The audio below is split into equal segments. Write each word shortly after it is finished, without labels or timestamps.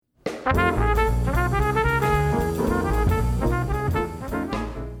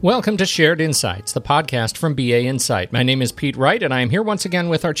Welcome to Shared Insights, the podcast from BA Insight. My name is Pete Wright, and I am here once again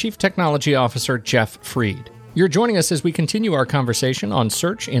with our Chief Technology Officer, Jeff Fried. You're joining us as we continue our conversation on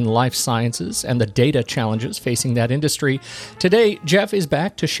search in life sciences and the data challenges facing that industry. Today, Jeff is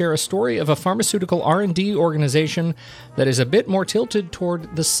back to share a story of a pharmaceutical R&D organization that is a bit more tilted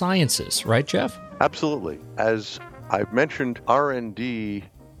toward the sciences, right, Jeff? Absolutely. As I've mentioned, R&D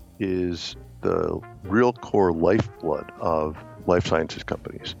is the real core lifeblood of life sciences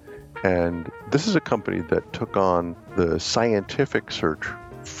companies. And this is a company that took on the scientific search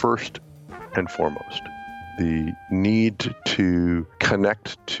first and foremost. The need to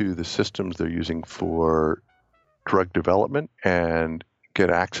connect to the systems they're using for drug development and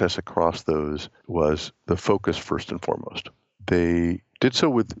get access across those was the focus first and foremost. They did so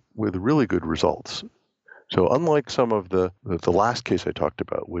with really good results. So unlike some of the last case I talked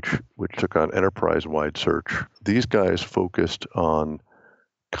about, which took on enterprise-wide search, these guys focused on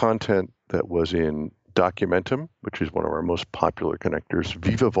content that was in Documentum, which is one of our most popular connectors,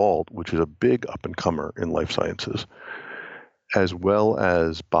 Viva Vault, which is a big up-and-comer in life sciences, as well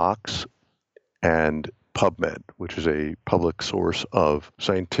as Box and PubMed, which is a public source of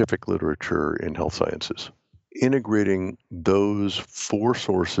scientific literature in health sciences. Integrating those four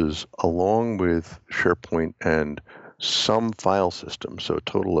sources along with SharePoint and some file systems, so a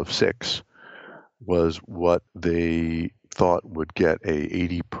total of 6, was what they thought would get a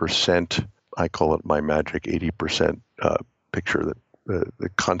 80%, I call it my magic 80% picture, that the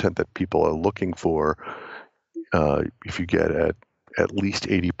content that people are looking for, if you get at least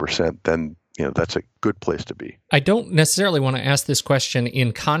 80%, then that's a good place to be. I don't necessarily want to ask this question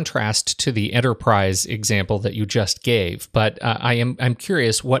in contrast to the enterprise example that you just gave, but I'm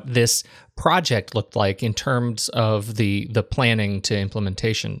curious what this project looked like in terms of the planning to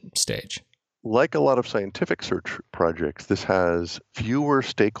implementation stage. Like a lot of scientific search projects, this has fewer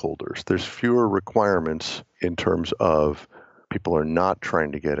stakeholders. There's fewer requirements in terms of people are not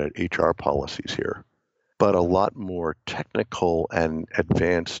trying to get at HR policies here, but a lot more technical and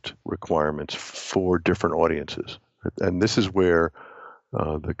advanced requirements for different audiences. And this is where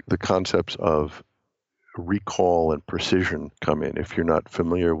the concepts of recall and precision come in. If you're not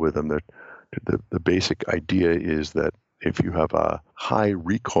familiar with them, the basic idea is that if you have a high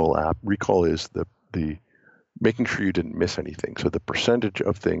recall app, recall is the making sure you didn't miss anything. So the percentage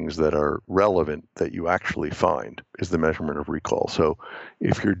of things that are relevant that you actually find is the measurement of recall. So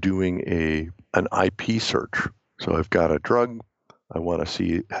if you're doing an IP search, so I've got a drug, I want to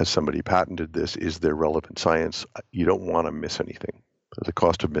see, has somebody patented this? Is there relevant science? You don't want to miss anything. The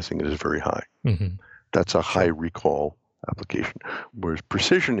cost of missing it is very high. Mm-hmm. That's a high recall application. Whereas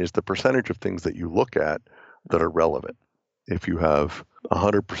precision is the percentage of things that you look at that are relevant. If you have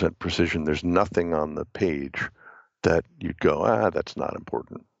 100% precision, there's nothing on the page that you'd go, that's not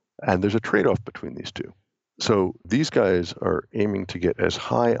important. And there's a trade-off between these two. So these guys are aiming to get as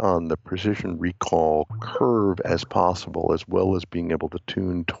high on the precision recall curve as possible, as well as being able to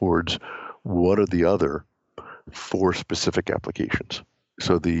tune towards what are the other for specific applications.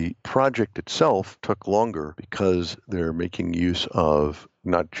 So the project itself took longer because they're making use of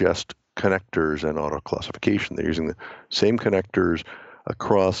not just connectors and auto classification. They're using the same connectors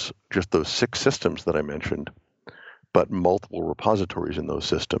across just those 6 systems that I mentioned, but multiple repositories in those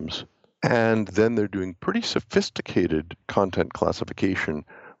systems. And then they're doing pretty sophisticated content classification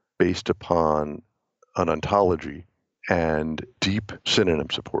based upon an ontology and deep synonym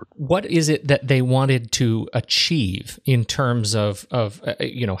support. What is it that they wanted to achieve in terms of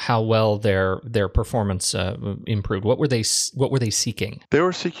how well their performance improved? What were they seeking? They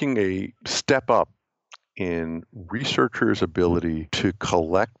were seeking a step up in researchers' ability to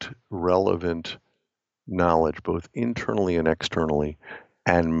collect relevant knowledge, both internally and externally,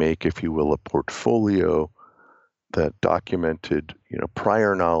 and make, if you will, a portfolio that documented,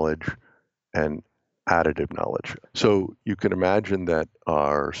 prior knowledge and additive knowledge. So you can imagine that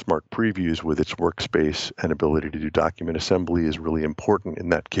our Smart Previews with its workspace and ability to do document assembly is really important in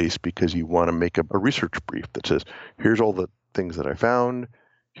that case, because you want to make a research brief that says, here's all the things that I found,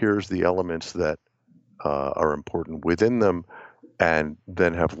 here's the elements that are important within them, and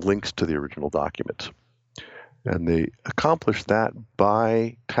then have links to the original documents. And they accomplish that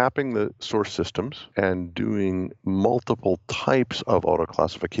by tapping the source systems and doing multiple types of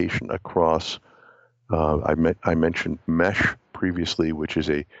auto-classification across, I mentioned MESH previously, which is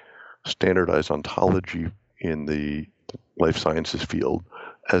a standardized ontology in the life sciences field,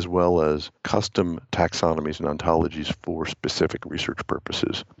 as well as custom taxonomies and ontologies for specific research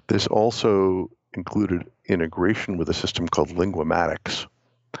purposes. This also included integration with a system called Linguamatics.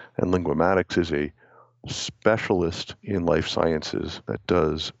 And Linguamatics is a specialist in life sciences that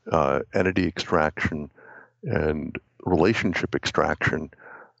does entity extraction and relationship extraction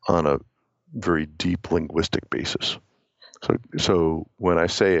on a very deep linguistic basis. So when I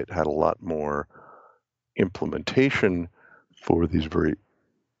say it had a lot more implementation for these very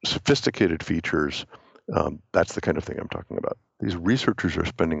sophisticated features, that's the kind of thing I'm talking about. These researchers are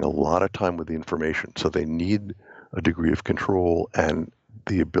spending a lot of time with the information, so they need a degree of control and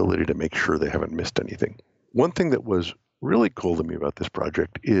the ability to make sure they haven't missed anything. One thing that was really cool to me about this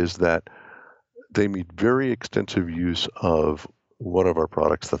project is that they made very extensive use of one of our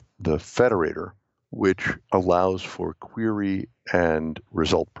products, the Federator, which allows for query and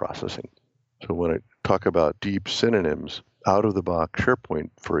result processing. So when I talk about deep synonyms, out of the box SharePoint,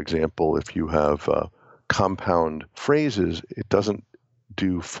 for example, if you have compound phrases, it doesn't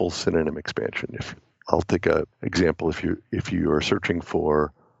do full synonym expansion. I'll take an example. If you are searching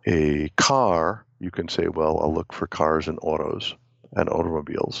for a car, you can say, well, I'll look for cars and autos and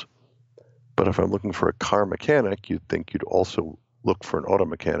automobiles. But if I'm looking for a car mechanic, you'd think you'd also look for an auto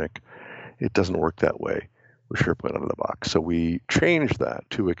mechanic. It doesn't work that way with SharePoint out of the box. So we changed that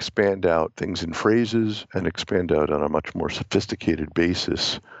to expand out things in phrases and expand out on a much more sophisticated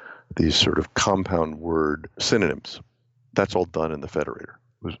basis these sort of compound word synonyms. That's all done in the Federator.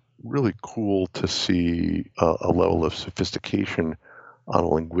 It was really cool to see a level of sophistication on a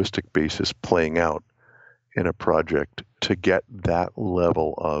linguistic basis playing out in a project to get that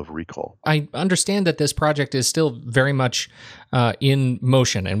level of recall. I understand that this project is still very much in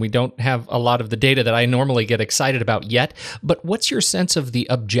motion, and we don't have a lot of the data that I normally get excited about yet. But what's your sense of the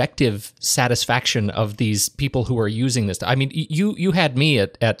objective satisfaction of these people who are using this? I mean, you had me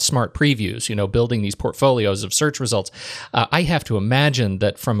at Smart Previews, building these portfolios of search results. I have to imagine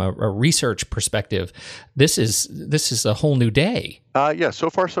that from a research perspective, this is a whole new day. Yeah, so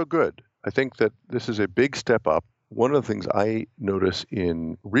far so good. I think that this is a big step up. One of the things I notice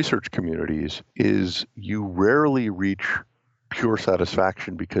in research communities is you rarely reach pure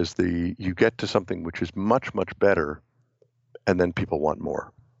satisfaction because you get to something which is much, much better, and then people want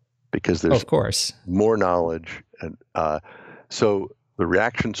more because there's of course more knowledge. And so the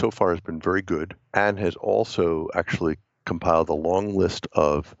reaction so far has been very good and has also actually compiled a long list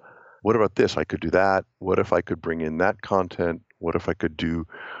of, what about this? I could do that. What if I could bring in that content? What if I could do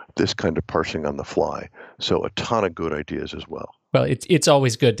this kind of parsing on the fly? So a ton of good ideas as well. Well, it's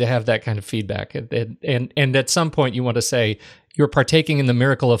always good to have that kind of feedback. And at some point you want to say, you're partaking in the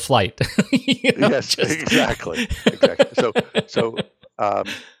miracle of flight. Yes, exactly. So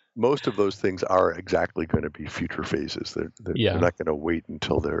most of those things are exactly going to be future phases. They're not going to wait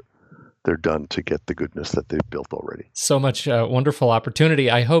until they're done to get the goodness that they've built already. So much wonderful opportunity.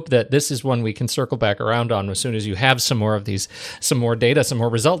 I hope that this is one we can circle back around on as soon as you have some more of these, some more data, some more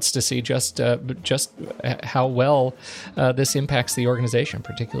results to see just how well this impacts the organization,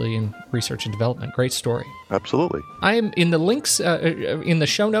 particularly in research and development. Great story. Absolutely. I am in the links in the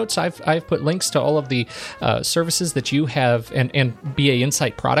show notes. I've put links to all of the services that you have and BA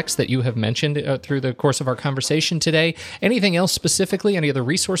Insight products that you have mentioned through the course of our conversation today. Anything else specifically? Any other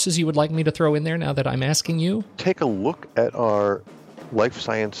resources you would like me to throw in there now that I'm asking you? Take a look at our life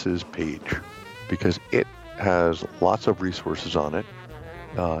sciences page because it has lots of resources on it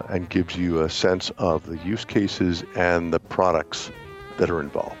and gives you a sense of the use cases and the products that are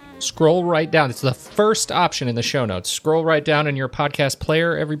involved. Scroll right down. It's the first option in the show notes. Scroll right down in your podcast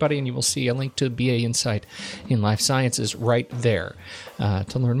player, everybody, and you will see a link to BA Insight in Life Sciences right there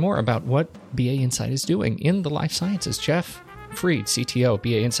to learn more about what BA Insight is doing in the life sciences. Jeff Fried, CTO,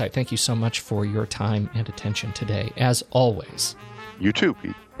 BA Insight, thank you so much for your time and attention today, as always. You too,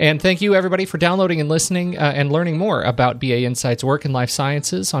 Pete. And thank you, everybody, for downloading and listening and learning more about BA Insight's work in life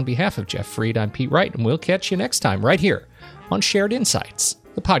sciences. On behalf of Jeff Fried, I'm Pete Wright, and we'll catch you next time right here on Shared Insights,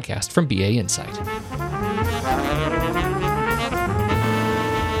 the podcast from BA Insight.